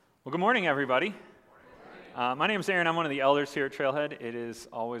Well, good morning, everybody. My name is Aaron. I'm one of the elders here at Trailhead. It is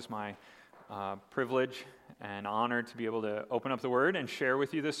always my privilege and honor to be able to open up the Word and share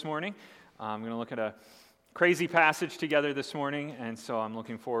with you this morning. I'm going to look at a crazy passage together this morning, and so I'm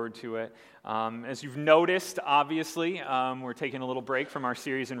looking forward to it. As you've noticed, obviously, we're taking a little break from our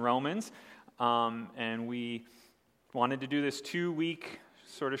series in Romans, and we wanted to do this 2-week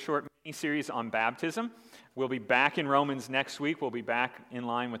sort of short mini-series on baptism. We'll be back in Romans next week. We'll be back in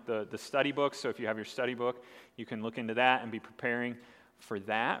line with the study book. So if you have your study book, you can look into that and be preparing for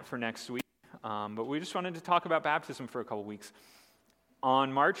that for next week. But we just wanted to talk about baptism for a couple weeks.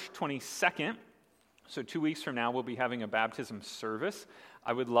 On March 22nd, so 2 weeks from now, we'll be having a baptism service.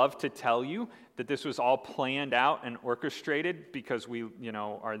 I would love to tell you that this was all planned out and orchestrated because we,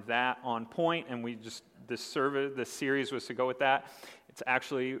 are that on point, and this series was to go with that. It's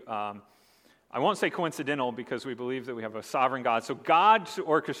actually I won't say coincidental because we believe that we have a sovereign God. So God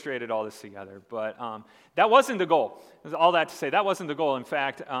orchestrated all this together. But that wasn't the goal. All that to say, that wasn't the goal. In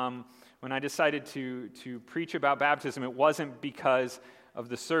fact, when I decided to preach about baptism, it wasn't because of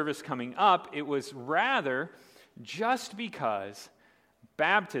the service coming up. It was rather just because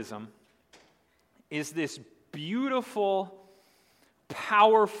baptism is this beautiful,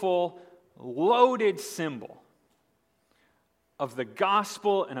 powerful, loaded symbol of the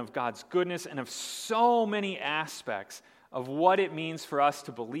gospel and of God's goodness and of so many aspects of what it means for us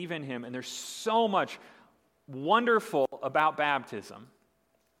to believe in Him. And there's so much wonderful about baptism.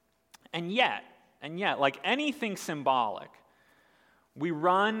 And yet, like anything symbolic, we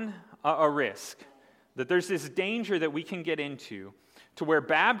run a risk that there's this danger that we can get into to where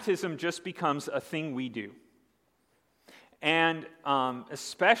baptism just becomes a thing we do. And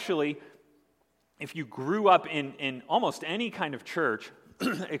especially if you grew up in almost any kind of church,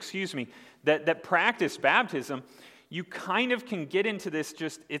 that practiced baptism, you kind of can get into this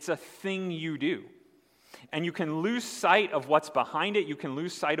it's a thing you do. And you can lose sight of what's behind it, you can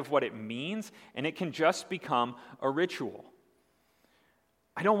lose sight of what it means, and it can just become a ritual.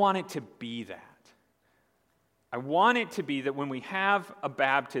 I don't want it to be that. I want it to be that when we have a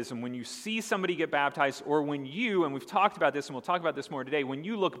baptism, when you see somebody get baptized, or when you, and we've talked about this and we'll talk about this more today, when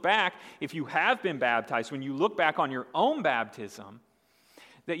you look back, if you have been baptized, when you look back on your own baptism,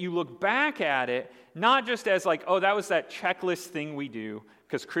 that you look back at it, not just as like, oh, that was that checklist thing we do,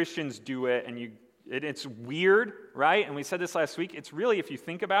 because Christians do it, and it's weird, right? And we said this last week, it's really, if you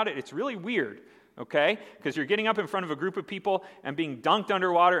think about it, it's really weird. Okay? Because you're getting up in front of a group of people and being dunked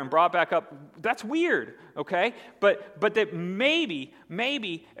underwater and brought back up. That's weird, okay? But that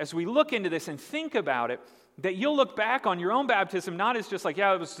maybe, as we look into this and think about it, that you'll look back on your own baptism not as just like,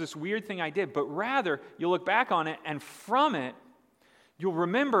 yeah, it was this weird thing I did, but rather you'll look back on it, and from it, you'll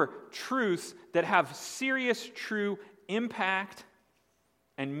remember truths that have serious, true impact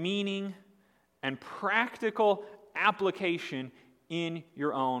and meaning and practical application in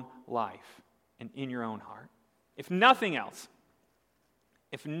your own life and in your own heart. If nothing else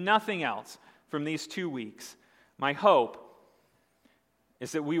from these 2 weeks, my hope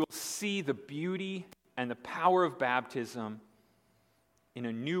is that we will see the beauty and the power of baptism in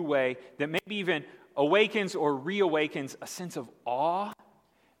a new way that maybe even awakens or reawakens a sense of awe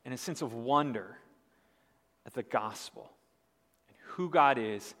and a sense of wonder at the gospel and who God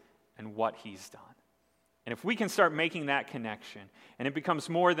is and what He's done. And if we can start making that connection, and it becomes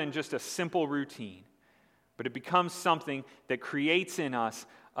more than just a simple routine, but it becomes something that creates in us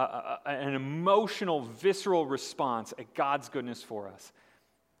an emotional, visceral response at God's goodness for us,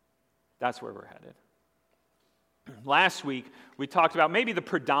 that's where we're headed. Last week, we talked about maybe the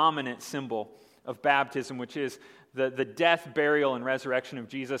predominant symbol of baptism, which is the death, burial, and resurrection of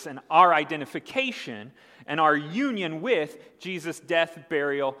Jesus, and our identification and our union with Jesus' death,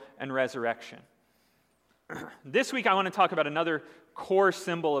 burial, and resurrection. This week I want to talk about another core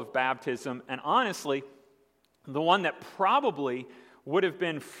symbol of baptism, and honestly, the one that probably would have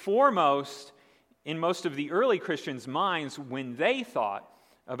been foremost in most of the early Christians' minds when they thought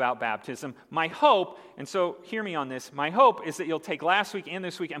about baptism. My hope, and so hear me on this, my hope is that you'll take last week and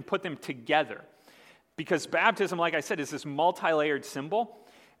this week and put them together. Because baptism, like I said, is this multi-layered symbol.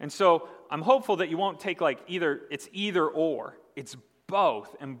 And so I'm hopeful that you won't take either or. It's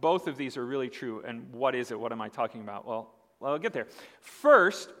both, and both of these are really true. And what is it? What am I talking about? Well, I'll get there.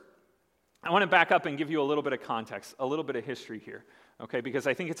 First, I want to back up and give you a little bit of context, a little bit of history here, okay? Because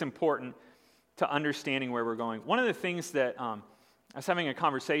I think it's important to understanding where we're going. One of the things that I was having a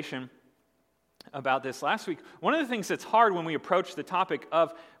conversation about this last week. One of the things that's hard when we approach the topic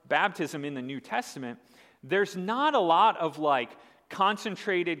of baptism in the New Testament, there's not a lot of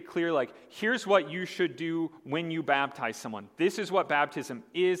concentrated, clear, like, here's what you should do when you baptize someone. This is what baptism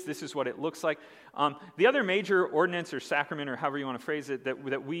is. This is what it looks like. The other major ordinance or sacrament, or however you want to phrase it,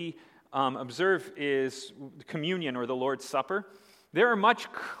 that we observe is communion or the Lord's Supper. There are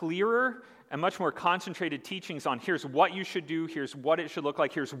much clearer and much more concentrated teachings on here's what you should do, here's what it should look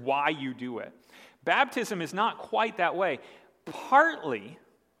like, here's why you do it. Baptism is not quite that way, partly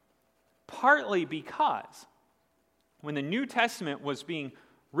because when the New Testament was being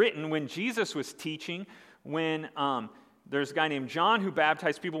written, when Jesus was teaching, when there's a guy named John who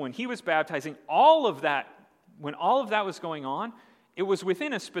baptized people, when he was baptizing, when all of that was going on, it was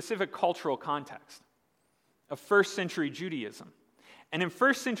within a specific cultural context of first century Judaism. And in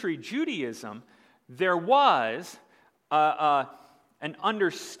first century Judaism, there was an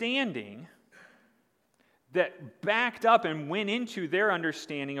understanding that backed up and went into their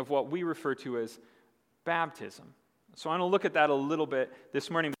understanding of what we refer to as baptism. So I want to look at that a little bit this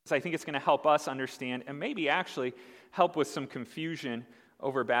morning because I think it's going to help us understand and maybe actually help with some confusion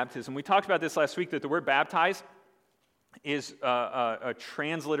over baptism. We talked about this last week, that the word baptize is a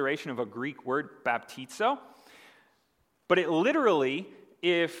transliteration of a Greek word, baptizo. But it literally,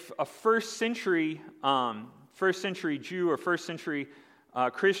 if a first century Jew or first century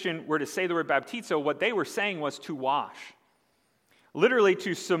Christian were to say the word baptizo, what they were saying was to wash. Literally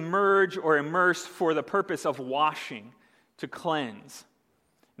to submerge or immerse for the purpose of washing, to cleanse.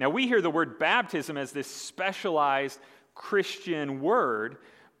 Now we hear the word baptism as this specialized Christian word,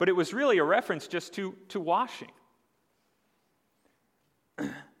 but it was really a reference just to washing.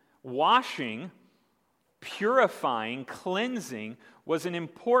 Washing, purifying, cleansing was an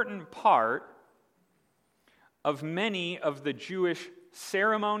important part of many of the Jewish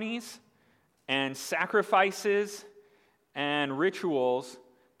ceremonies and sacrifices and rituals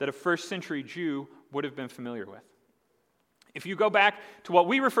that a first century Jew would have been familiar with. If you go back to what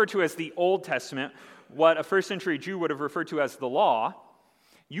we refer to as the Old Testament, what a first century Jew would have referred to as the law,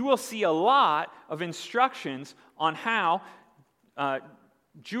 you will see a lot of instructions on how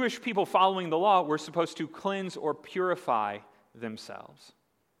Jewish people following the law were supposed to cleanse or purify themselves.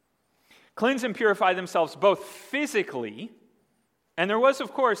 Cleanse and purify themselves both physically, and there was,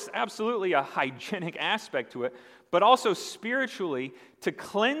 of course, absolutely a hygienic aspect to it, but also spiritually, to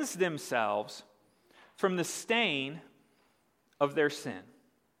cleanse themselves from the stain of their sin.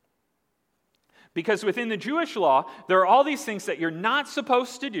 Because within the Jewish law, there are all these things that you're not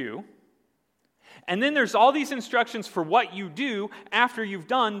supposed to do, and then there's all these instructions for what you do after you've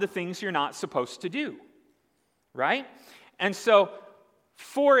done the things you're not supposed to do. Right? And so,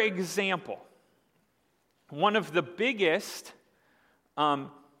 for example, one of the biggest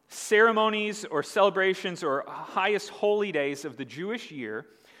ceremonies or celebrations or highest holy days of the Jewish year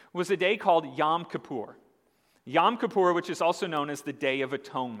was a day called Yom Kippur. Yom Kippur, which is also known as the Day of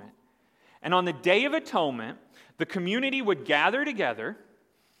Atonement. And on the Day of Atonement, the community would gather together,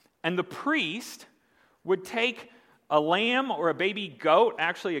 and the priest would take a lamb or a baby goat,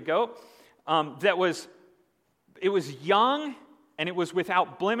 actually a goat, it was young and it was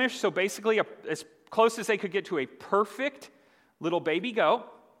without blemish, so basically as close as they could get to a perfect little baby goat.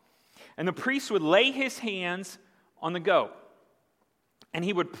 And the priest would lay his hands on the goat, and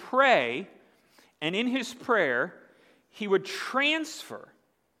he would pray, and in his prayer, he would transfer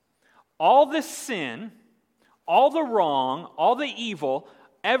all the sin, all the wrong, all the evil,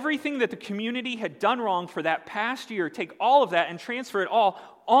 everything that the community had done wrong for that past year, take all of that and transfer it all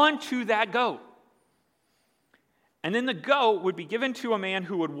onto that goat. And then the goat would be given to a man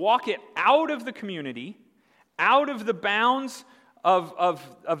who would walk it out of the community, out of the bounds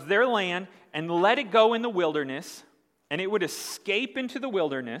of their land, and let it go in the wilderness, and it would escape into the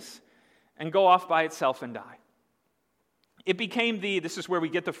wilderness and go off by itself and die. It became this is where we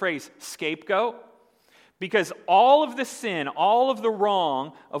get the phrase scapegoat, because all of the sin, all of the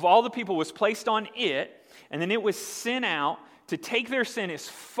wrong of all the people was placed on it, and then it was sent out to take their sin as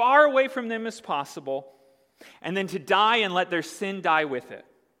far away from them as possible, and then to die and let their sin die with it.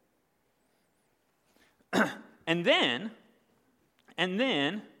 And then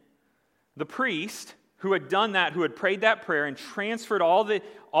the priest who had done that, who had prayed that prayer and transferred all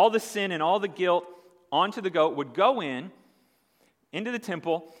the sin and all the guilt onto the goat, would go into the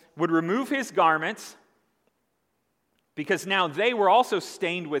temple, would remove his garments, because now they were also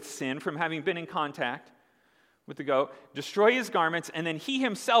stained with sin from having been in contact with the goat, destroy his garments, and then he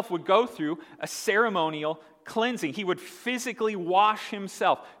himself would go through a ceremonial cleansing. He would physically wash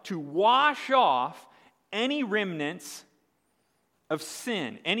himself to wash off any remnants of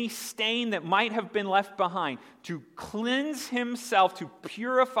sin, any stain that might have been left behind, to cleanse himself, to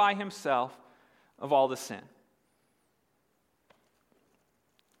purify himself of all the sin.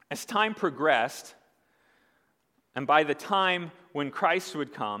 as time progressed, and by the time when Christ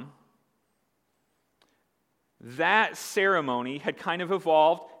would come, that ceremony had kind of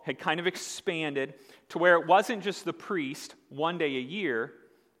evolved, had kind of expanded to where it wasn't just the priest one day a year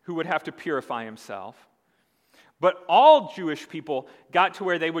who would have to purify himself, but all Jewish people got to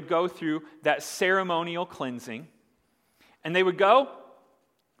where they would go through that ceremonial cleansing, and they would go,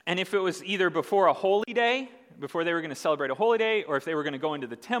 and if it was either before a holy day, before they were going to celebrate a holy day, or if they were going to go into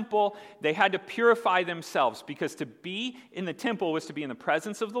the temple, they had to purify themselves, because to be in the temple was to be in the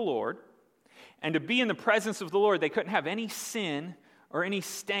presence of the Lord, and to be in the presence of the Lord, they couldn't have any sin or any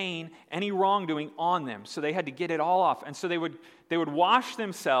stain, any wrongdoing on them. So they had to get it all off. And so they would wash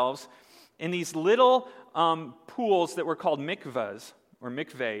themselves in these little pools that were called mikvahs, or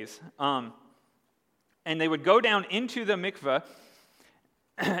mikvahs. And they would go down into the mikvah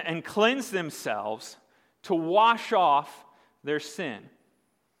and cleanse themselves to wash off their sin.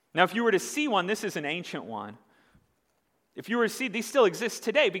 Now, if you were to see one, this is an ancient one. If you were to see, these still exist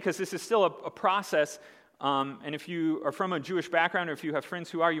today because this is still a process. And if you are from a Jewish background, or if you have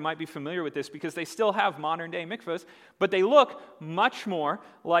friends who are, you might be familiar with this because they still have modern-day mikvahs, but they look much more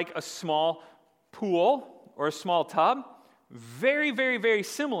like a small pool or a small tub. Very, very, very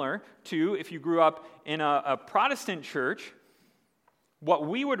similar to, if you grew up in a Protestant church, what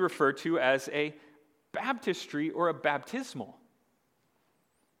we would refer to as a baptistry or a baptismal.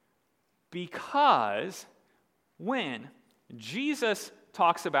 Because when Jesus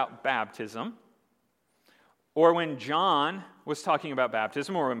talks about baptism, or when John was talking about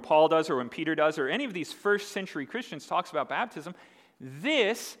baptism, or when Paul does, or when Peter does, or any of these first century Christians talks about baptism,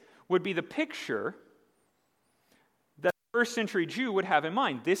 this would be the picture that the first century Jew would have in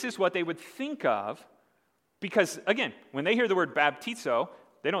mind. This is what they would think of, because, again, when they hear the word baptizo,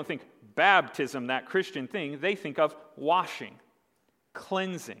 they don't think baptism, that Christian thing. They think of washing,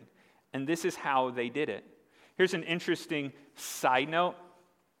 cleansing, and this is how they did it. Here's an interesting side note.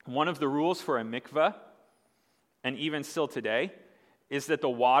 One of the rules for a mikveh, and even still today, is that the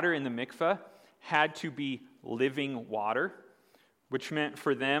water in the mikveh had to be living water, which meant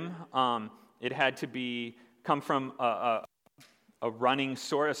for them it had to come from a running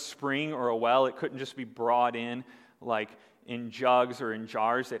source, a spring or a well. It couldn't just be brought in like in jugs or in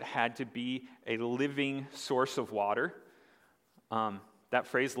jars. It had to be a living source of water. That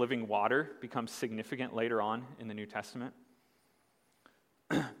phrase, living water, becomes significant later on in the New Testament.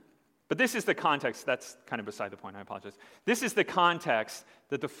 But this is the context. That's kind of beside the point. I apologize. This is the context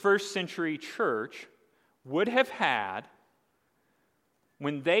that the first century church would have had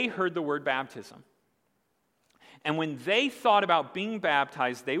when they heard the word baptism. And when they thought about being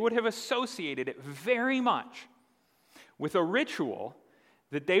baptized, they would have associated it very much with a ritual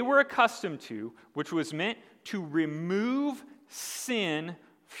that they were accustomed to, which was meant to remove sin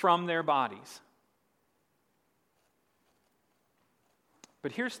from their bodies.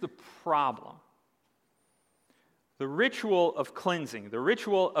 But here's the problem. The ritual of cleansing, the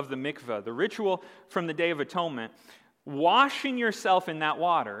ritual of the mikveh, the ritual from the Day of Atonement, washing yourself in that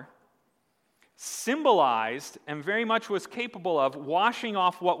water symbolized and very much was capable of washing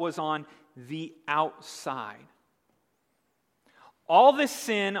off what was on the outside. All the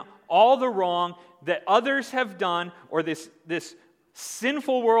sin, all the wrong that others have done, or this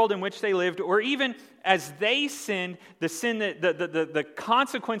sinful world in which they lived, or even as they sinned, the sin that the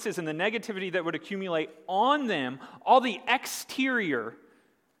consequences and the negativity that would accumulate on them, all the exterior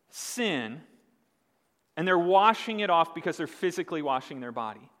sin, and they're washing it off because they're physically washing their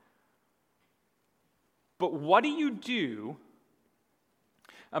body. But what do you do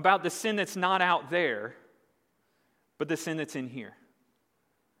about the sin that's not out there, but the sin that's in here?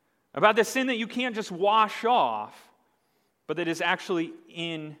 About the sin that you can't just wash off, but that is actually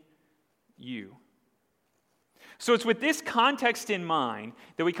in you. So it's with this context in mind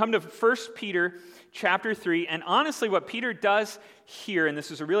that we come to 1 Peter chapter 3, and honestly what Peter does here, and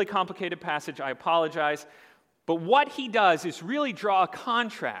this is a really complicated passage, I apologize, but what he does is really draw a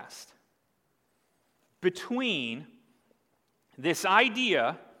contrast between this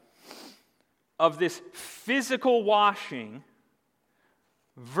idea of this physical washing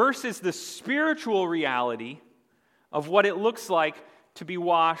versus the spiritual reality of what it looks like to be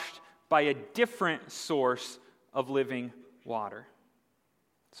washed by a different source of living water.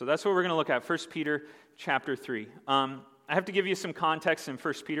 So that's what we're going to look at, 1 Peter chapter 3. I have to give you some context in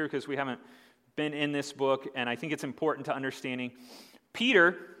 1 Peter because we haven't been in this book, and I think it's important to understanding.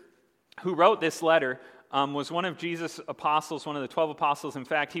 Peter, who wrote this letter, was one of Jesus' apostles, one of the 12 apostles. In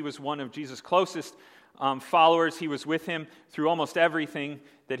fact, he was one of Jesus' closest followers. He was with him through almost everything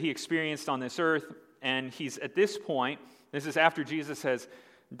that he experienced on this earth. And he's at this point, this is after Jesus has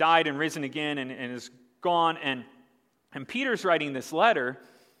died and risen again and is gone. And Peter's writing this letter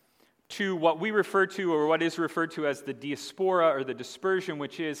to what we refer to, or what is referred to as the diaspora or the dispersion,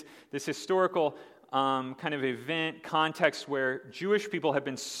 which is this historical kind of event context where Jewish people have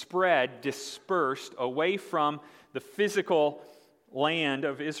been dispersed away from the physical land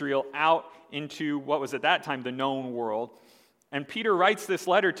of Israel out into what was at that time the known world. And Peter writes this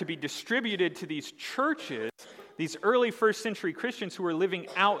letter to be distributed to these churches, these early first century Christians who were living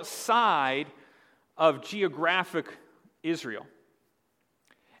outside of geographic Israel.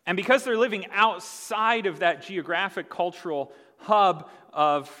 And because they're living outside of that geographic cultural hub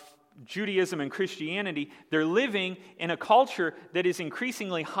of Judaism and Christianity, they're living in a culture that is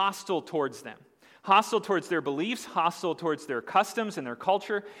increasingly hostile towards them. Hostile towards their beliefs, hostile towards their customs and their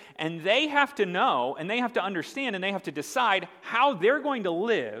culture. And they have to know, and they have to understand, and they have to decide how they're going to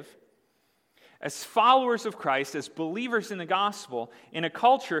live as followers of Christ, as believers in the gospel, in a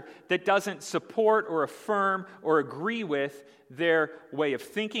culture that doesn't support or affirm or agree with their way of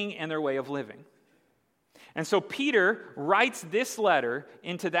thinking and their way of living. And so Peter writes this letter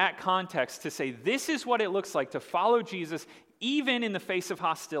into that context to say this is what it looks like to follow Jesus even in the face of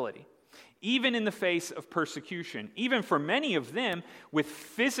hostility, even in the face of persecution, even for many of them with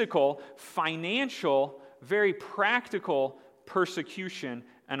physical, financial, very practical persecution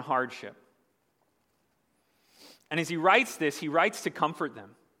and hardship. And as he writes this, he writes to comfort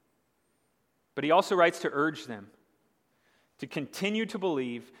them. But he also writes to urge them to continue to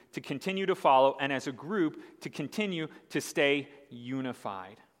believe, to continue to follow, and as a group, to continue to stay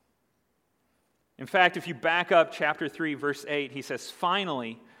unified. In fact, if you back up chapter 3, verse 8, he says,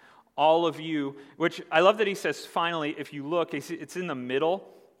 finally, all of you, which I love that he says finally, if you look, it's in the middle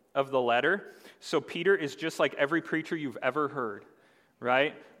of the letter. So Peter is just like every preacher you've ever heard.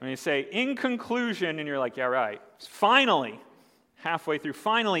 Right? When you say, in conclusion, and you're like, yeah, right. Finally, halfway through,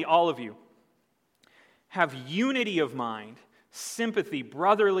 finally, all of you have unity of mind, sympathy,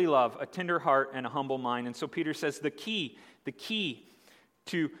 brotherly love, a tender heart, and a humble mind. And so Peter says the key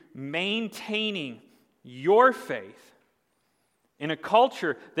to maintaining your faith in a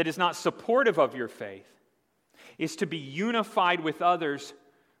culture that is not supportive of your faith is to be unified with others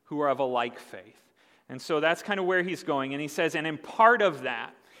who are of a like faith. And so that's kind of where he's going. And he says, and in part of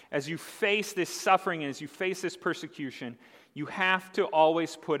that, as you face this suffering and as you face this persecution, you have to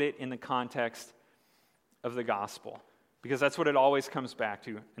always put it in the context of the gospel, because that's what it always comes back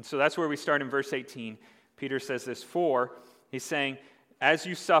to. And so that's where we start in verse 18. Peter says this, he's saying, as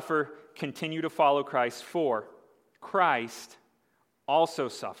you suffer, continue to follow Christ, for Christ also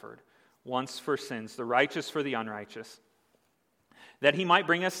suffered once for sins, the righteous for the unrighteous, that he might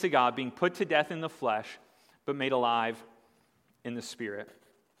bring us to God, being put to death in the flesh, but made alive in the Spirit.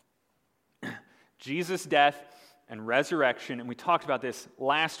 Jesus' death and resurrection, and we talked about this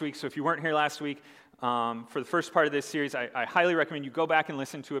last week, so if you weren't here last week, for the first part of this series, I highly recommend you go back and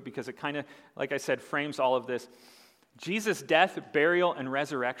listen to it, because it kind of, like I said, frames all of this. Jesus' death, burial, and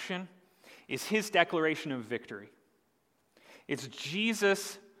resurrection is his declaration of victory. It's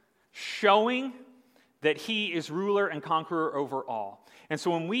Jesus showing that he is ruler and conqueror over all. And so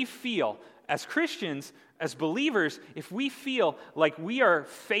when we feel, as Christians, as believers, if we feel like we are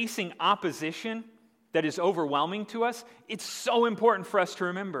facing opposition that is overwhelming to us, it's so important for us to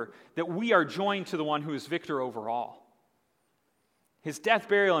remember that we are joined to the one who is victor over all. His death,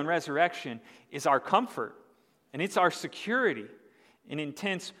 burial, and resurrection is our comfort, and it's our security in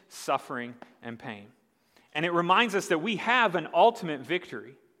intense suffering and pain. And it reminds us that we have an ultimate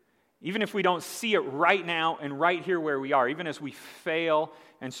victory. Even if we don't see it right now and right here where we are, even as we fail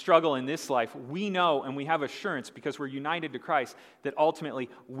and struggle in this life, we know and we have assurance, because we're united to Christ, that ultimately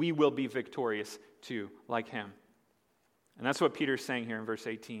we will be victorious too, like him. And that's what Peter's saying here in verse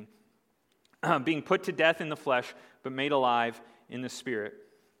 18. Being put to death in the flesh, but made alive in the Spirit.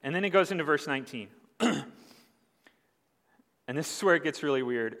 And then it goes into verse 19. And this is where it gets really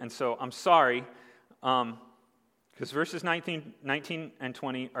weird. And so I'm sorry, because verses 19 and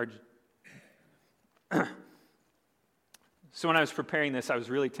 20 are... So when I was preparing this, I was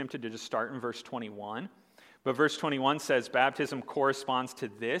really tempted to just start in verse 21. But verse 21 says baptism corresponds to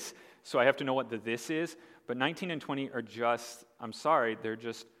this, so I have to know what the this is. But 19 and 20 are just, I'm sorry, they're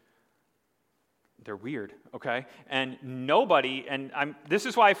weird, okay? And nobody, this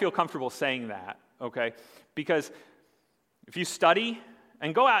is why I feel comfortable saying that, okay? Because if you study,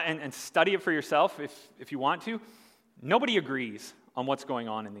 and go out and study it for yourself if you want to, nobody agrees on what's going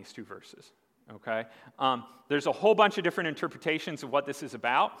on in these two verses. Okay? There's a whole bunch of different interpretations of what this is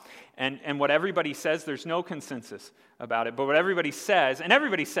about, and what everybody says, there's no consensus about it, but what everybody says, and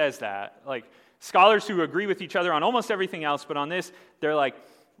everybody says that, like scholars who agree with each other on almost everything else, but on this, they're like,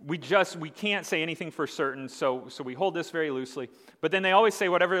 we can't say anything for certain, so we hold this very loosely. But then they always say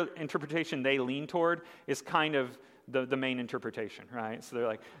whatever interpretation they lean toward is kind of the main interpretation, right? So they're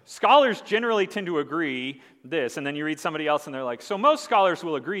like, scholars generally tend to agree this, and then you read somebody else and they're like, so most scholars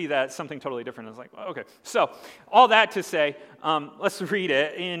will agree that something totally different. I was like, well, okay. So all that to say, let's read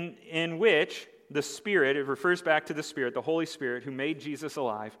it, in which the Spirit, it refers back to the Spirit, the Holy Spirit who made Jesus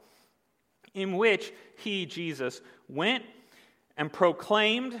alive, in which he, Jesus, went and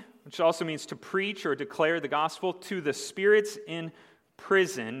proclaimed, which also means to preach or declare the gospel, to the spirits in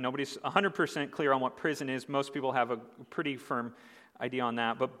prison. Nobody's 100% clear on what prison is. Most people have a pretty firm idea on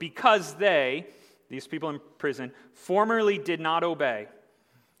that. But because these people in prison, formerly did not obey,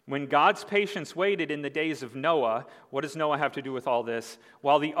 when God's patience waited in the days of Noah, what does Noah have to do with all this?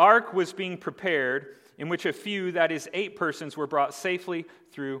 While the ark was being prepared, in which a few, that is 8 persons, were brought safely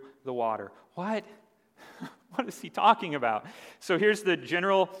through the water. What? What is he talking about? So here's the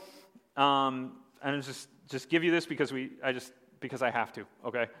general, and I'll just give you this because I have to,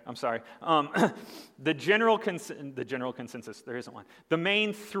 okay? I'm sorry. The general consensus, there isn't one. The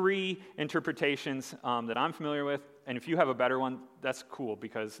main 3 interpretations that I'm familiar with, and if you have a better one, that's cool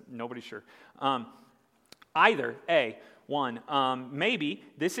because nobody's sure. Either, maybe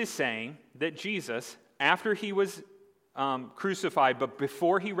this is saying that Jesus, after he was crucified, but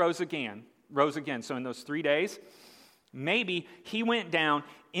before he rose again, so in those 3 days, maybe he went down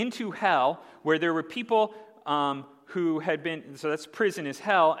into hell where there were people who had been, so that's prison is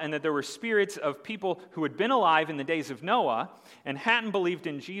hell, and that there were spirits of people who had been alive in the days of Noah and hadn't believed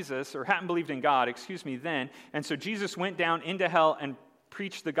in Jesus, or hadn't believed in God, then, and so Jesus went down into hell and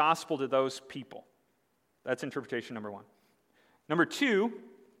preached the gospel to those people. That's interpretation number 1. Number 2,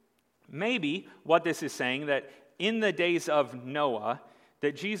 maybe what this is saying, that in the days of Noah,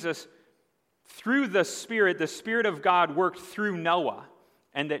 that Jesus, through the Spirit of God worked through Noah,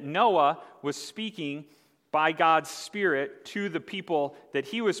 and that Noah was speaking by God's Spirit to the people that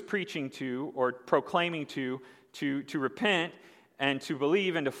he was preaching to or proclaiming to repent and to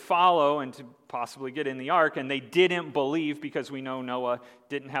believe and to follow and to possibly get in the ark, and they didn't believe because we know Noah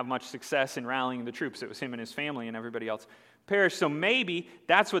didn't have much success in rallying the troops. It was him and his family, and everybody else perished. So maybe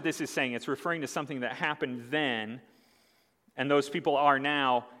that's what this is saying. It's referring to something that happened then, and those people are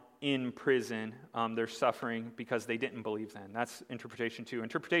now in prison. They're suffering because they didn't believe then. That's interpretation 2.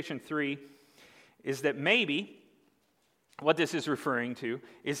 Interpretation 3 is that maybe what this is referring to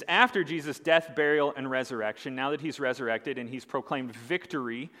is after Jesus' death, burial, and resurrection, now that he's resurrected and he's proclaimed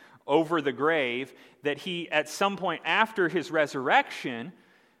victory over the grave, that he, at some point after his resurrection,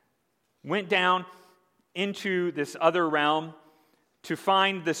 went down into this other realm to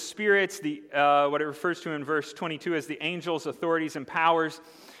find the spirits, what it refers to in verse 22 as the angels, authorities, and powers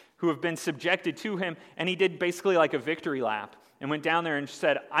who have been subjected to him, and he did basically like a victory lap. And went down there and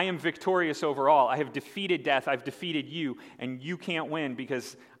said, I am victorious over all. I have defeated death. I've defeated you. And you can't win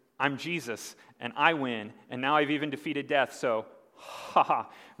because I'm Jesus and I win. And now I've even defeated death. So,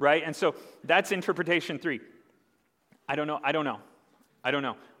 right? And so that's interpretation 3. I don't know.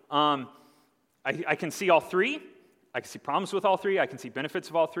 I can see all 3. I can see problems with all 3. I can see benefits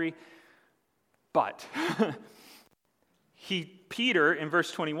of all 3. But Peter, in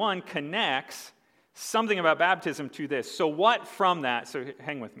verse 21, connects something about baptism to this. So what from that, so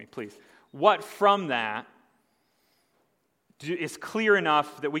hang with me, please. What from that is clear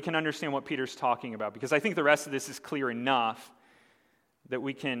enough that we can understand what Peter's talking about? Because I think the rest of this is clear enough that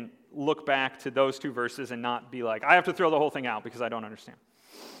we can look back to those 2 verses and not be like, I have to throw the whole thing out because I don't understand.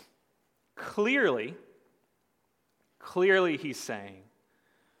 Clearly he's saying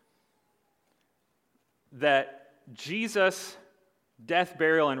that Jesus' death,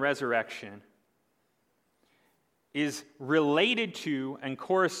 burial, and resurrection is related to and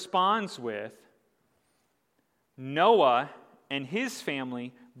corresponds with Noah and his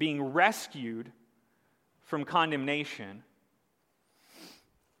family being rescued from condemnation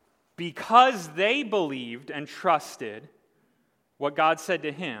because they believed and trusted what God said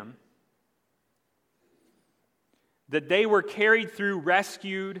to him, that they were carried through,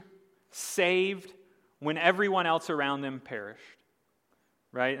 rescued, saved, when everyone else around them perished.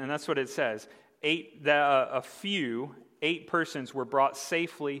 Right? And that's what it says. 8 persons were brought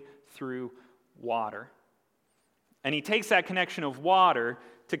safely through water. And he takes that connection of water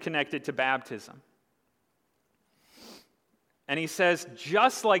to connect it to baptism. And he says,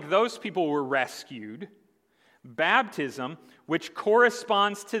 just like those people were rescued, baptism, which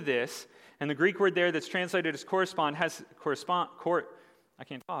corresponds to this, and the Greek word there that's translated as corresponds has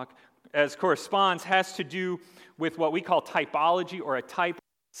to do with what we call typology or a type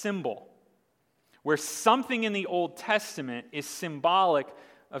symbol, where something in the Old Testament is symbolic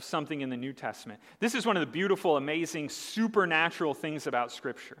of something in the New Testament. This is one of the beautiful, amazing, supernatural things about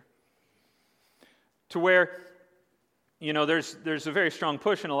Scripture. To where, there's a very strong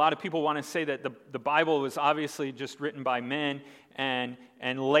push, and a lot of people want to say that the Bible was obviously just written by men, and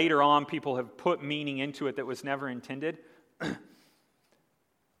later on people have put meaning into it that was never intended.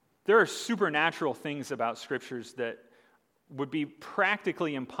 There are supernatural things about Scriptures that would be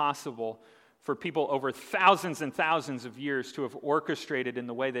practically impossible for people over thousands and thousands of years to have orchestrated in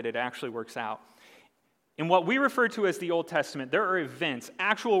the way that it actually works out. In what we refer to as the Old Testament, there are events,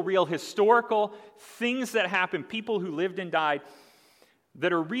 actual, real, historical things that happen, people who lived and died,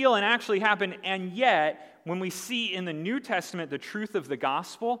 that are real and actually happen, and yet, when we see in the New Testament the truth of the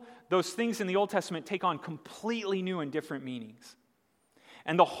gospel, those things in the Old Testament take on completely new and different meanings.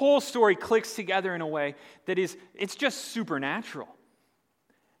 And the whole story clicks together in a way that it's just supernatural.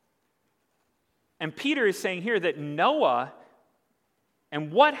 And Peter is saying here that Noah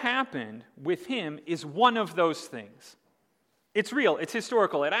and what happened with him is one of those things. It's real, it's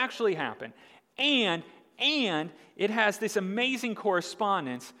historical, it actually happened. And it has this amazing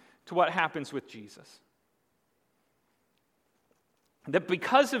correspondence to what happens with Jesus. That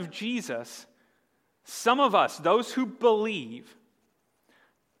because of Jesus, some of us, those who believe,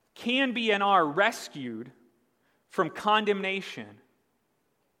 can be and are rescued from condemnation.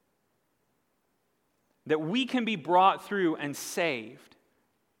 That we can be brought through and saved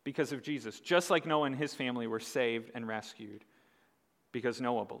because of Jesus, just like Noah and his family were saved and rescued because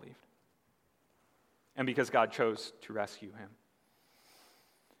Noah believed and because God chose to rescue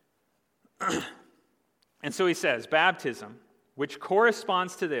him. And so he says, baptism, which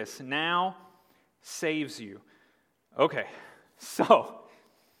corresponds to this, now saves you. Okay, so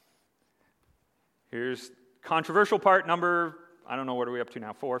here's controversial part number, I don't know, what are we up to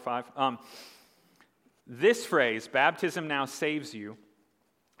now, 4 or 5? This phrase, baptism now saves you,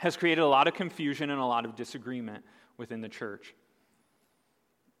 has created a lot of confusion and a lot of disagreement within the church.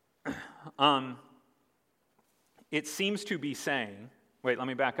 It seems to be saying, wait, let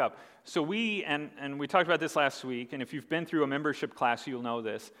me back up. So we talked about this last week, and if you've been through a membership class, you'll know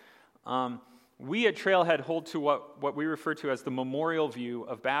this. We at Trailhead hold to what we refer to as the memorial view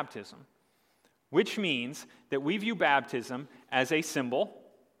of baptism, which means that we view baptism as a symbol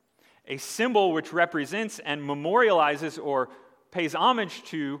which represents and memorializes or pays homage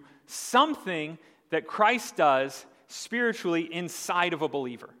to something that Christ does spiritually inside of a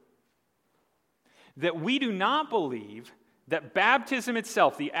believer. That we do not believe that baptism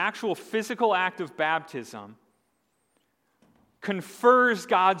itself, the actual physical act of baptism, confers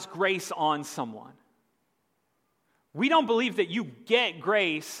God's grace on someone. We don't believe that you get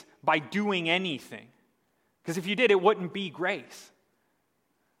grace by doing anything, because if you did, it wouldn't be grace.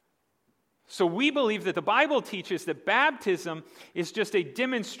 So we believe that the Bible teaches that baptism is just a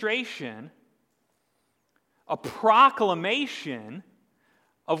demonstration, a proclamation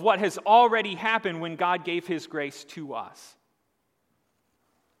of what has already happened when God gave his grace to us.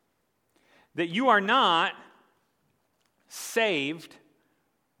 That you are not saved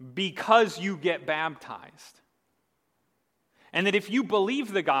because you get baptized. And that if you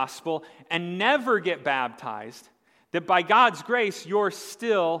believe the gospel and never get baptized, that by God's grace you're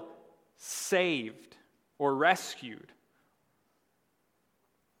still saved or rescued.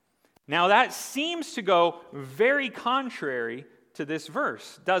 Now that seems to go very contrary to this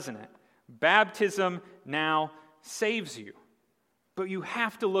verse, doesn't it? Baptism now saves you. But you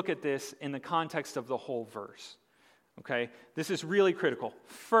have to look at this in the context of the whole verse. Okay? This is really critical.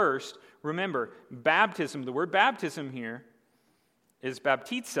 First, remember, baptism, the word baptism here is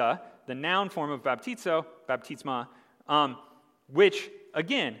baptiza, the noun form of baptizo, baptisma, which,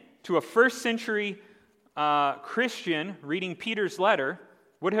 again, to a first century Christian reading Peter's letter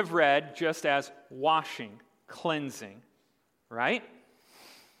would have read just as washing, cleansing, right?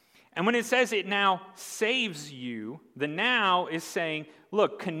 And when it says it now saves you, the now is saying,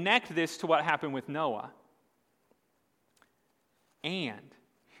 look, connect this to what happened with Noah. And,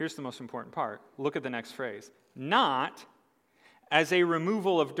 here's the most important part, look at the next phrase, not as a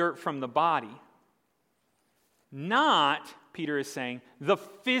removal of dirt from the body. Not, Peter is saying, the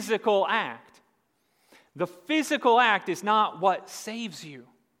physical act. The physical act is not what saves you.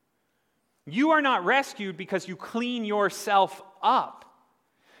 You are not rescued because you clean yourself up.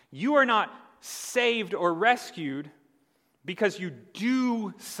 You are not saved or rescued because you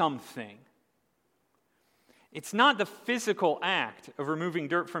do something. It's not the physical act of removing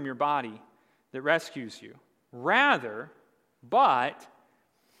dirt from your body that rescues you. Rather, but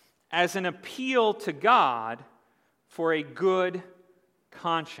as an appeal to God for a good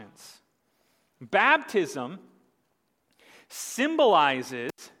conscience. Baptism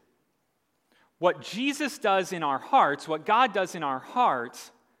symbolizes what Jesus does in our hearts, what God does in our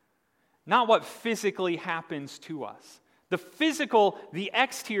hearts, not what physically happens to us. The physical, the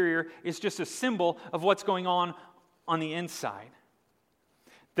exterior, is just a symbol of what's going on the inside.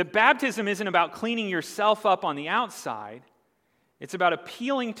 That baptism isn't about cleaning yourself up on the outside. It's about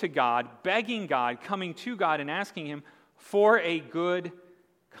appealing to God, begging God, coming to God and asking Him for a good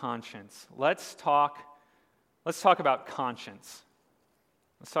conscience. Let's talk about conscience.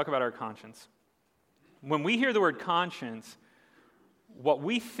 Let's talk about our conscience. When we hear the word conscience, what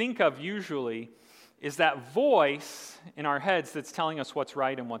we think of usually is that voice in our heads that's telling us what's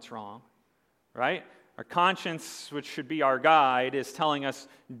right and what's wrong, right? Our conscience, which should be our guide, is telling us,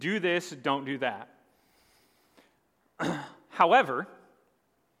 do this, don't do that. However,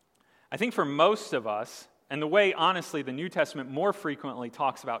 I think for most of us, and the way, honestly, the New Testament more frequently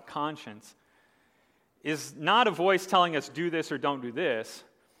talks about conscience, is not a voice telling us, do this or don't do this.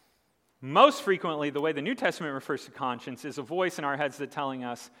 Most frequently, the way the New Testament refers to conscience is a voice in our heads that's telling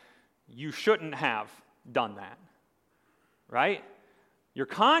us, you shouldn't have done that, right? Your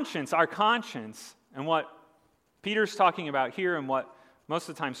conscience, our conscience, and what Peter's talking about here and what most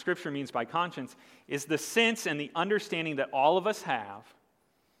of the time Scripture means by conscience is the sense and the understanding that all of us have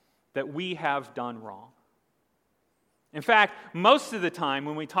that we have done wrong. In fact, most of the time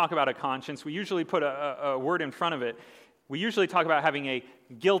when we talk about a conscience, we usually put a word in front of it. We usually talk about having a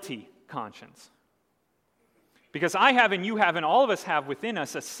guilty conscience. Because I have and you have and all of us have within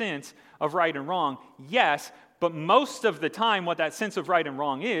us a sense of right and wrong, yes, but most of the time what that sense of right and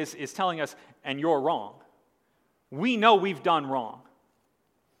wrong is telling us, and you're wrong. We know we've done wrong.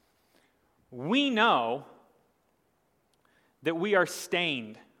 We know that we are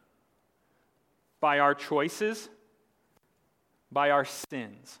stained by our choices, by our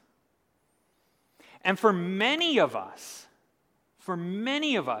sins. And for many of us,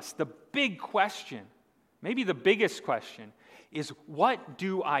 the big question, maybe the biggest question, is what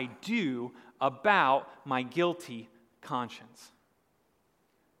do I do about my guilty conscience?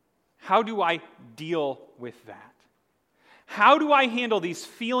 How do I deal with that? How do I handle these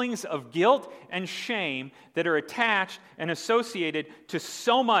feelings of guilt and shame that are attached and associated to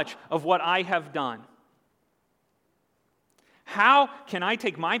so much of what I have done? How can I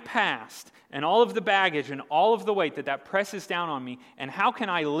take my past and all of the baggage and all of the weight that presses down on me, and how can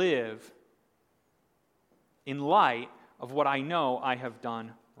I live in light of what I know I have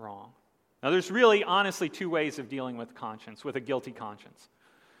done wrong? Now, there's really, honestly, two ways of dealing with conscience, with a guilty conscience.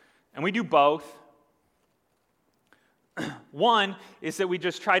 And we do both. One is that we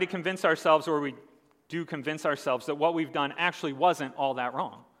just try to convince ourselves, or we do convince ourselves, that what we've done actually wasn't all that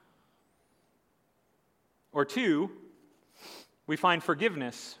wrong. Or two, we find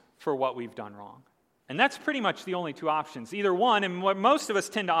forgiveness for what we've done wrong. And that's pretty much the only two options. Either one, and what most of us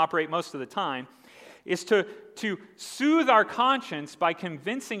tend to operate most of the time, is to soothe our conscience by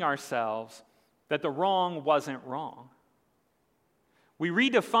convincing ourselves that the wrong wasn't wrong. We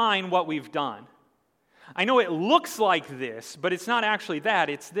redefine what we've done. I know it looks like this, but it's not actually that,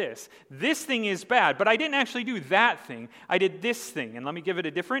 it's this. This thing is bad, but I didn't actually do that thing. I did this thing, and let me give it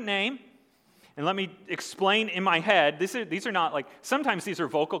a different name, and let me explain in my head. These are not like, sometimes these are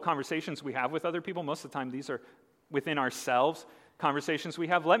vocal conversations we have with other people. Most of the time these are within ourselves conversations we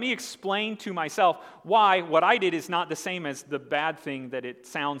have. Let me explain to myself why what I did is not the same as the bad thing that it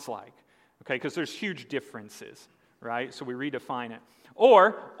sounds like. Okay, because there's huge differences, right? So we redefine it.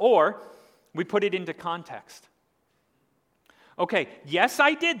 Or we put it into context. Okay, yes,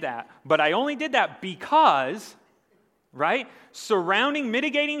 I did that, but I only did that because, right? Surrounding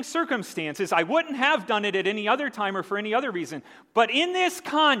mitigating circumstances, I wouldn't have done it at any other time or for any other reason. But in this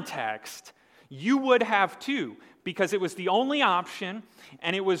context, you would have too, because it was the only option,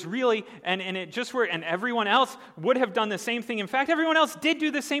 and it was really, and it just worked, and everyone else would have done the same thing. In fact, everyone else did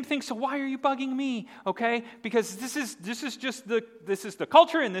do the same thing, so why are you bugging me, okay? Because this is the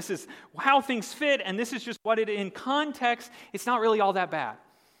culture, and this is how things fit, and this is just what it, in context, it's not really all that bad.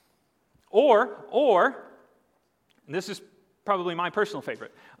 Or, and this is probably my personal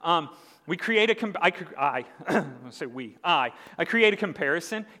favorite, we create I create a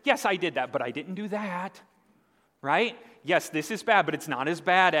comparison. Yes, I did that, but I didn't do that. Right? Yes, this is bad, but it's not as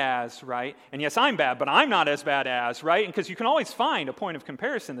bad as, right? And yes, I'm bad, but I'm not as bad as, right? And because you can always find a point of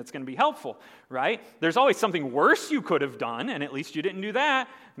comparison that's going to be helpful, right? There's always something worse you could have done, and at least you didn't do that.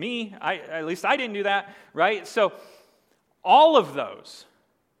 At least I didn't do that, right? So all of those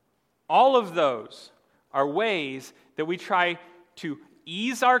are ways that we try to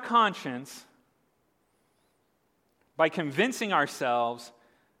ease our conscience by convincing ourselves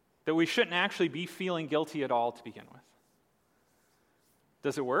that we shouldn't actually be feeling guilty at all to begin with.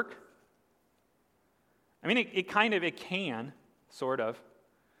 Does it work? I mean, it can, sort of.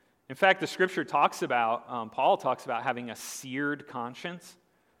 In fact, the scripture talks about, Paul talks about having a seared conscience.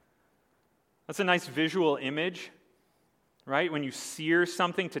 That's a nice visual image, right? When you sear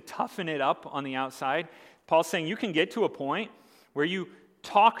something to toughen it up on the outside. Paul's saying you can get to a point where you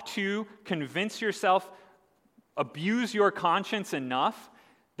convince yourself, abuse your conscience enough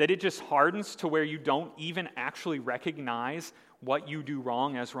that it just hardens to where you don't even actually recognize what you do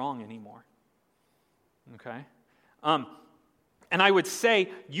wrong as wrong anymore. Okay? And I would say,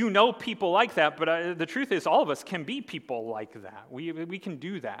 people like that, but the truth is all of us can be people like that. We can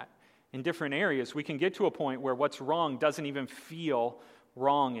do that in different areas. We can get to a point where what's wrong doesn't even feel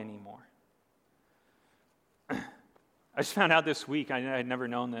wrong anymore. I just found out this week, I had never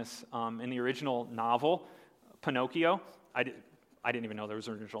known this, in the original novel, Pinocchio, I didn't even know there was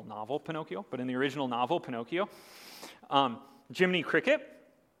an original novel, Pinocchio, but in the original novel, Pinocchio, Jiminy Cricket,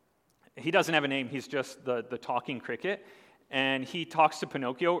 he doesn't have a name, he's just the talking cricket, and he talks to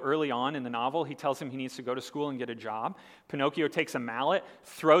Pinocchio early on in the novel. He tells him he needs to go to school and get a job. Pinocchio takes a mallet,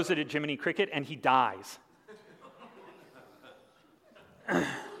 throws it at Jiminy Cricket, and he dies.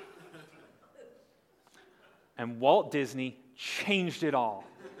 And Walt Disney changed it all.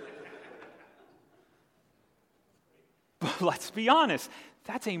 But let's be honest,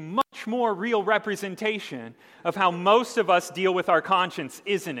 that's a much more real representation of how most of us deal with our conscience,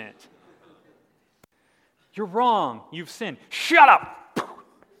 isn't it? You're wrong. You've sinned. Shut up!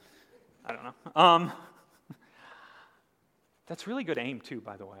 I don't know. That's really good aim, too,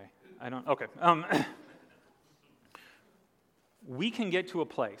 by the way. Okay. We can get to a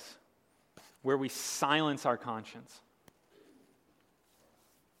place where we silence our conscience.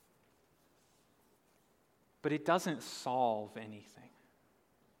 But it doesn't solve anything.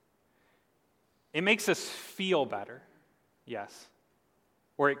 It makes us feel better, yes,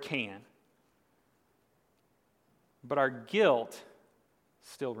 or it can. But our guilt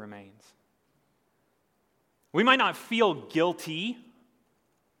still remains. We might not feel guilty,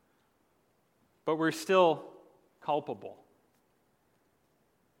 but we're still culpable.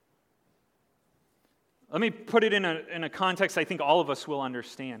 Let me put it in a context I think all of us will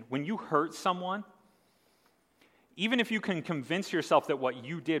understand. When you hurt someone, even if you can convince yourself that what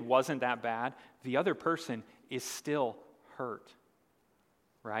you did wasn't that bad, the other person is still hurt,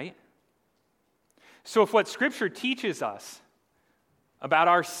 right? So if what Scripture teaches us about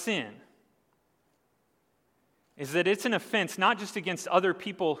our sin is that it's an offense not just against other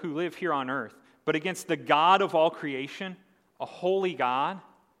people who live here on earth, but against the God of all creation, a holy God,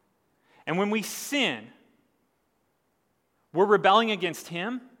 and when we sin, we're rebelling against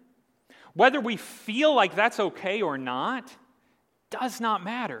Him, whether we feel like that's okay or not, does not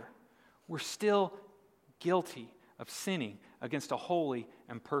matter. We're still guilty of sinning against a holy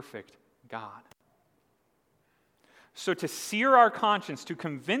and perfect God. So to sear our conscience, to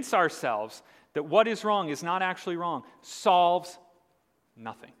convince ourselves that what is wrong is not actually wrong, solves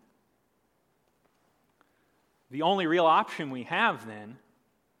nothing. The only real option we have then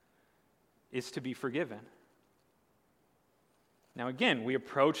is to be forgiven. Now again, we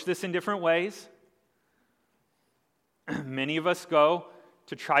approach this in different ways. Many of us go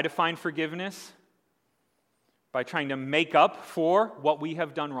to try to find forgiveness by trying to make up for what we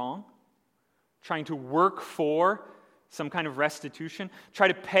have done wrong, trying to work for some kind of restitution, try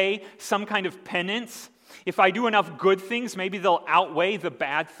to pay some kind of penance. If I do enough good things, maybe they'll outweigh the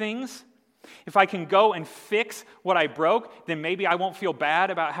bad things. If I can go and fix what I broke, then maybe I won't feel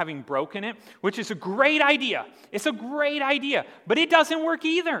bad about having broken it, which is a great idea. It's a great idea, but it doesn't work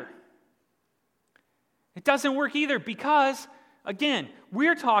either. It doesn't work either because, again,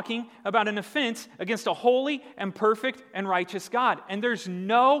 we're talking about an offense against a holy and perfect and righteous God, and there's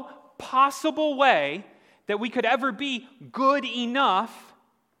no possible way that we could ever be good enough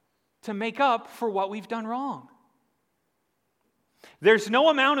to make up for what we've done wrong. There's no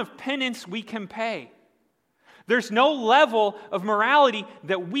amount of penance we can pay. There's no level of morality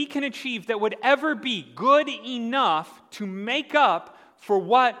that we can achieve that would ever be good enough to make up for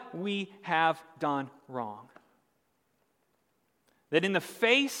what we have done wrong. That in the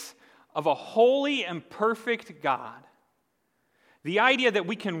face of a holy and perfect God, the idea that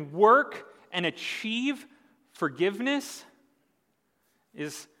we can work and achieve forgiveness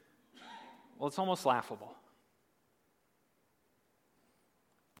is, well, it's almost laughable.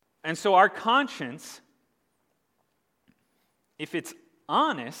 And so our conscience, if it's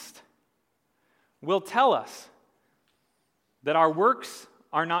honest, will tell us that our works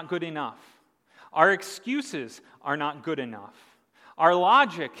are not good enough. Our excuses are not good enough. Our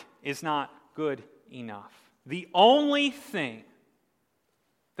logic is not good enough. The only thing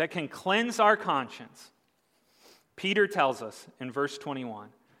that can cleanse our conscience. Peter tells us in verse 21,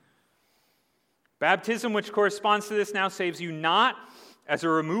 baptism, which corresponds to this, now saves you not as a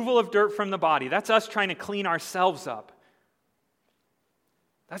removal of dirt from the body. That's us trying to clean ourselves up.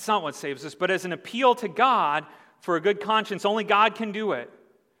 That's not what saves us, but as an appeal to God for a good conscience. Only God can do it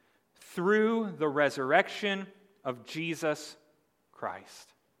through the resurrection of Jesus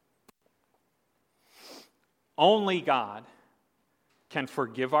Christ. Only God can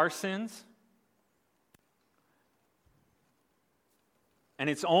forgive our sins, and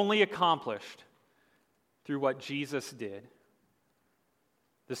it's only accomplished through what Jesus did.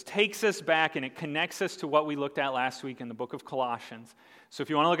 This takes us back and it connects us to what we looked at last week in the book of Colossians. So if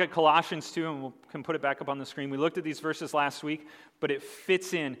you want to look at Colossians 2, and we can put it back up on the screen, we looked at these verses last week, but it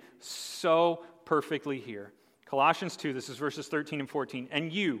fits in so perfectly here. Colossians 2, this is verses 13 and 14.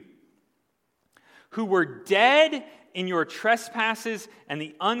 And you, who were dead in your trespasses and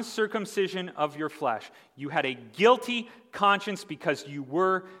the uncircumcision of your flesh. You had a guilty conscience because you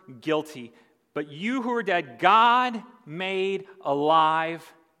were guilty. But you who were dead, God made alive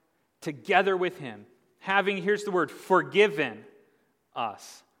together with him, having, here's the word, forgiven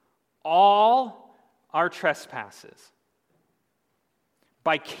us all our trespasses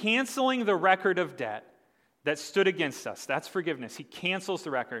by canceling the record of debt that stood against us. That's forgiveness. He cancels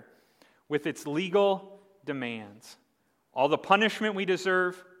the record with its legal demands. All the punishment we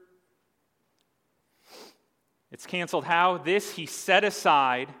deserve, it's canceled. How? This he set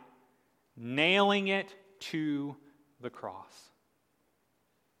aside, nailing it to the cross.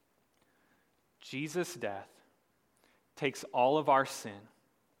 Jesus' death takes all of our sin,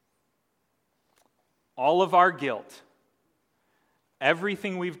 all of our guilt,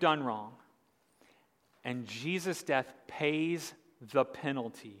 everything we've done wrong, and Jesus' death pays the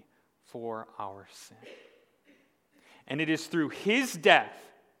penalty for our sin. And it is through his death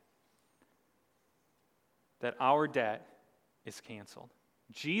that our debt is canceled.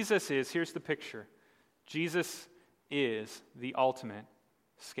 Jesus is, here's the picture, Jesus is the ultimate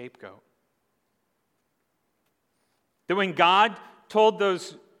scapegoat. That when God told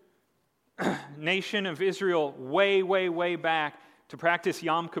those nation of Israel way back to practice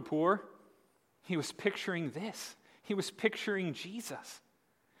Yom Kippur, he was picturing this. He was picturing Jesus.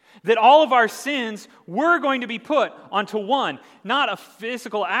 That all of our sins were going to be put onto one, not a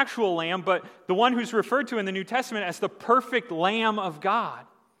physical, actual lamb, but the one who's referred to in the New Testament as the perfect Lamb of God.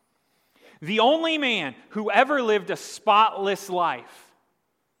 The only man who ever lived a spotless life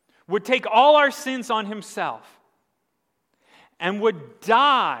would take all our sins on himself and would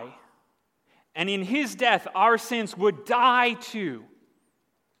die, and in his death, our sins would die too.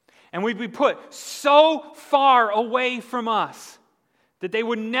 And we'd be put so far away from us that they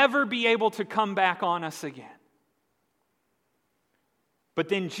would never be able to come back on us again. But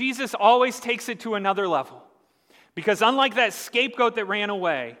then Jesus always takes it to another level. Because unlike that scapegoat that ran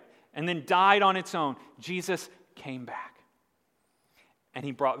away and then died on its own, Jesus came back. And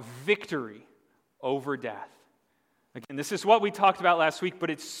he brought victory over death. Again, this is what we talked about last week, but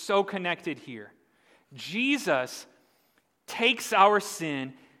it's so connected here. Jesus takes our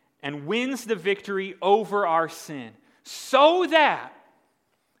sin and wins the victory over our sin so that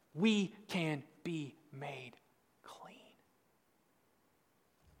we can be made clean.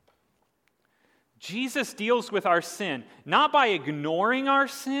 Jesus deals with our sin not by ignoring our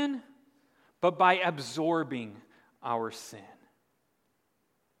sin, but by absorbing our sin.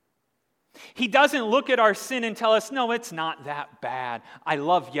 He doesn't look at our sin and tell us, no, it's not that bad. I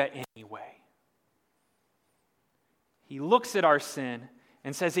love you anyway. He looks at our sin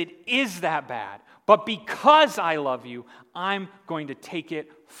and says, it is that bad. But because I love you, I'm going to take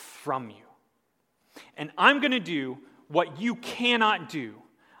it from you. And I'm going to do what you cannot do.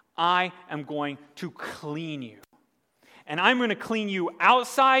 I am going to clean you. And I'm going to clean you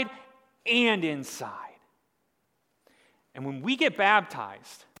outside and inside. And when we get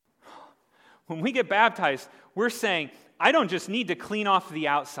baptized, we're saying, I don't just need to clean off the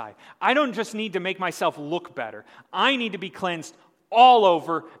outside. I don't just need to make myself look better. I need to be cleansed all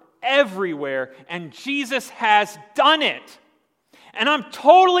over, everywhere, and Jesus has done it. And I'm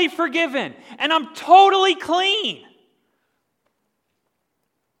totally forgiven, and I'm totally clean.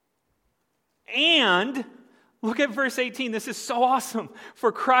 And look at verse 18. This is so awesome.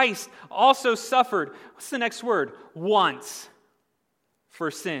 For Christ also suffered, what's the next word? Once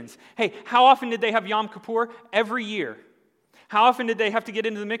for sins. Hey, how often did they have Yom Kippur? Every year. How often did they have to get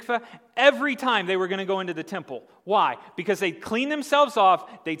into the mikveh? Every time they were going to go into the temple. Why? Because they'd clean themselves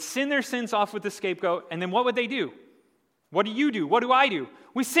off, they'd sin their sins off with the scapegoat, and then what would they do? What do you do? What do I do?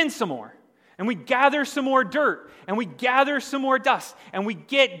 We sin some more. And we gather some more dirt, and we gather some more dust, and we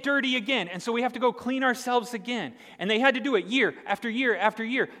get dirty again. And so we have to go clean ourselves again. And they had to do it year after year after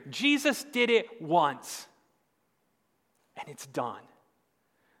year. Jesus did it once. And it's done.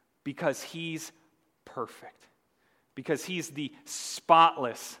 Because he's perfect. Because he's the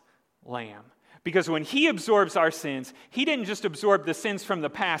spotless Lamb. Because when he absorbs our sins, he didn't just absorb the sins from the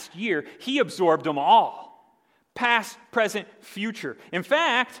past year, he absorbed them all. Past, present, future. In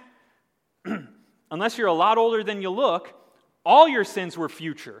fact, unless you're a lot older than you look, all your sins were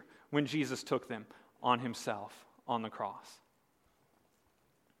future when Jesus took them on himself on the cross.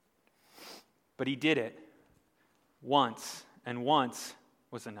 But he did it once, and once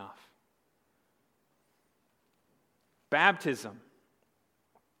was enough. Baptism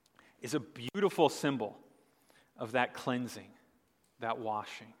is a beautiful symbol of that cleansing, that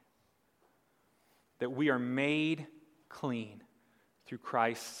washing. That we are made clean through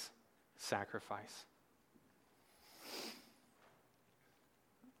Christ's sacrifice.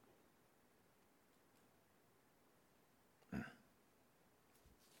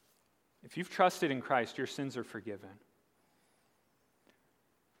 If you've trusted in Christ, your sins are forgiven.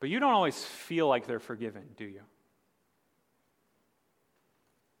 But you don't always feel like they're forgiven, do you?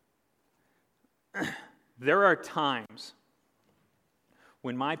 There are times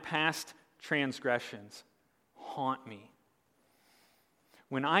when my past transgressions haunt me.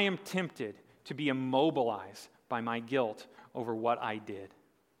 When I am tempted to be immobilized by my guilt over what I did.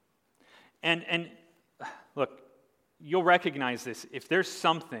 And look, you'll recognize this. If there's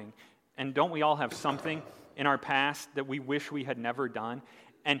something, and don't we all have something in our past that we wish we had never done,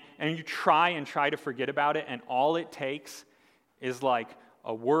 and you try to forget about it, and all it takes is like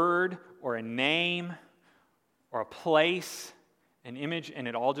a word or a name or a place, an image, and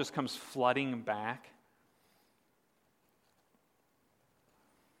it all just comes flooding back.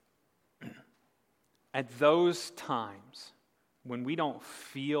 At those times when we don't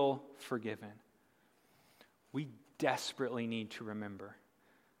feel forgiven, we desperately need to remember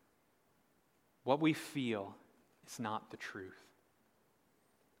what we feel is not the truth.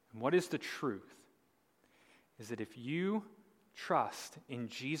 And what is the truth? Is that if you trust in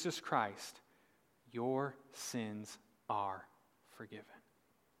Jesus Christ, your sins are forgiven.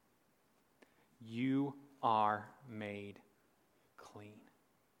 You are made clean.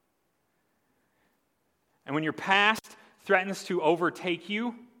 And when your past threatens to overtake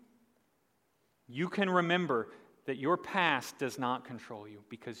you, you can remember that your past does not control you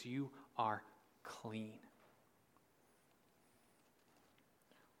because you are clean.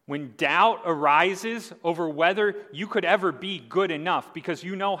 When doubt arises over whether you could ever be good enough because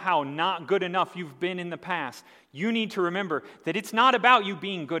you know how not good enough you've been in the past, you need to remember that it's not about you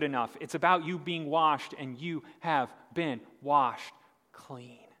being good enough. It's about you being washed, and you have been washed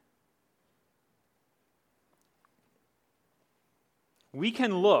clean. We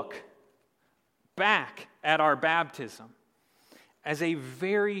can look back at our baptism as a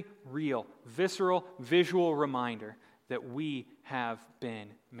very real, visceral, visual reminder that we have been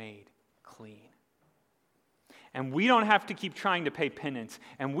made clean. And we don't have to keep trying to pay penance,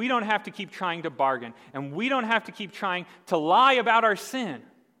 and we don't have to keep trying to bargain, and we don't have to keep trying to lie about our sin,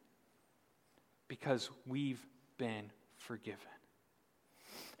 because we've been forgiven.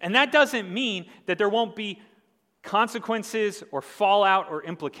 And that doesn't mean that there won't be consequences or fallout or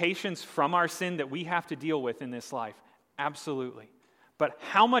implications from our sin that we have to deal with in this life. Absolutely. But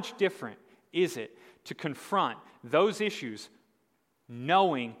how much different is it to confront those issues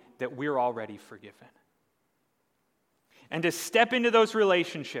knowing that we're already forgiven? And to step into those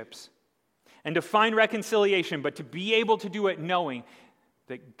relationships and to find reconciliation, but to be able to do it knowing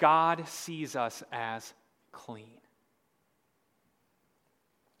that God sees us as clean.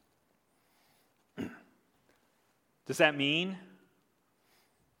 Does that mean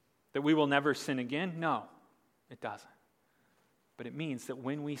that we will never sin again? No, it doesn't. But it means that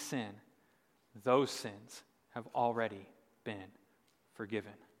when we sin, those sins have already been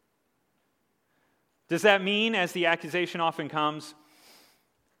forgiven. Does that mean, as the accusation often comes,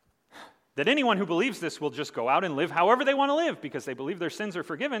 that anyone who believes this will just go out and live however they want to live because they believe their sins are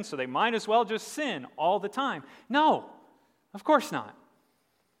forgiven, so they might as well just sin all the time? No, of course not.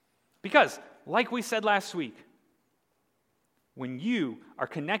 Because, like we said last week, when you are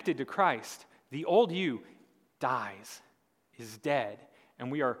connected to Christ, the old you dies, is dead,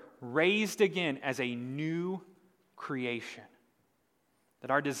 and we are raised again as a new creation.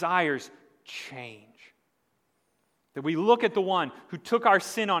 That our desires change. That we look at the one who took our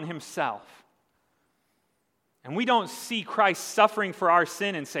sin on himself. And we don't see Christ suffering for our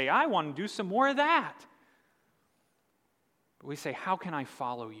sin and say, I want to do some more of that. But we say, how can I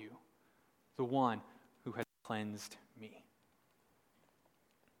follow you the one who has cleansed me.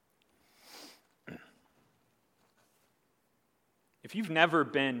 If you've never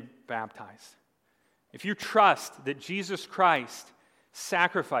been baptized, if you trust that Jesus Christ's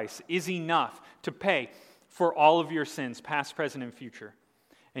sacrifice is enough to pay for all of your sins, past, present, and future,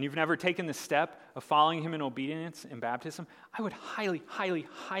 and you've never taken the step of following him in obedience in baptism, I would highly, highly,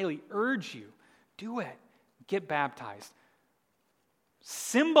 highly urge you, do it. Get baptized.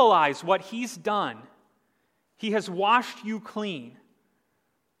 Symbolize what he's done. He has washed you clean.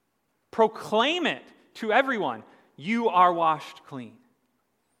 Proclaim it to everyone. You are washed clean.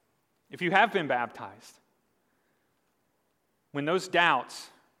 If you have been baptized, when those doubts,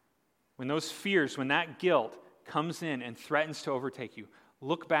 when those fears, when that guilt comes in and threatens to overtake you,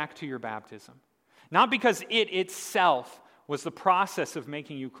 look back to your baptism. Not because it itself was the process of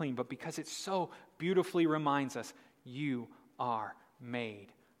making you clean, but because it so beautifully reminds us you are made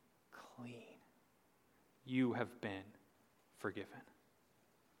clean. You have been forgiven.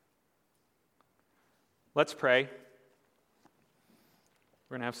 Let's pray.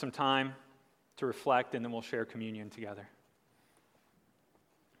 We're going to have some time to reflect, and then we'll share communion together.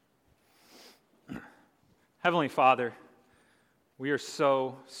 Heavenly Father, we are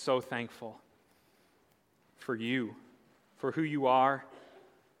so, so thankful for you, for who you are,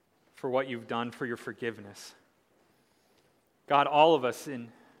 for what you've done, for your forgiveness. God, all of us in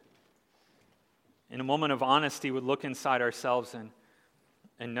a moment of honesty would look inside ourselves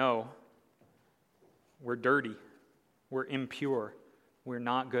and know we're dirty, we're impure, we're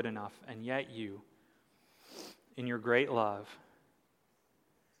not good enough, and yet you, in your great love,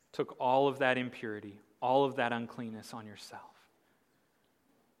 took all of that impurity, all of that uncleanness on yourself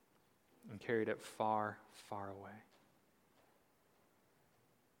and carried it far, far away.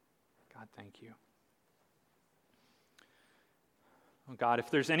 God, thank you. Oh God, if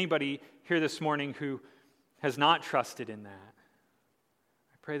there's anybody here this morning who has not trusted in that,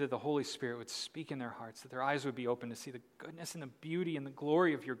 I pray that the Holy Spirit would speak in their hearts, that their eyes would be open to see the goodness and the beauty and the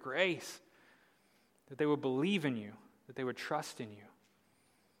glory of your grace, that they would believe in you, that they would trust in you.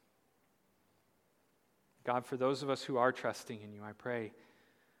 God, for those of us who are trusting in you, I pray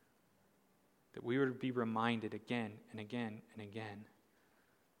that we would be reminded again and again and again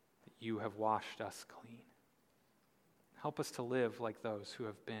that you have washed us clean. Help us to live like those who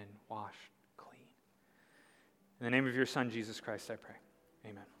have been washed clean. In the name of your Son, Jesus Christ, I pray.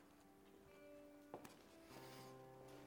 Amen.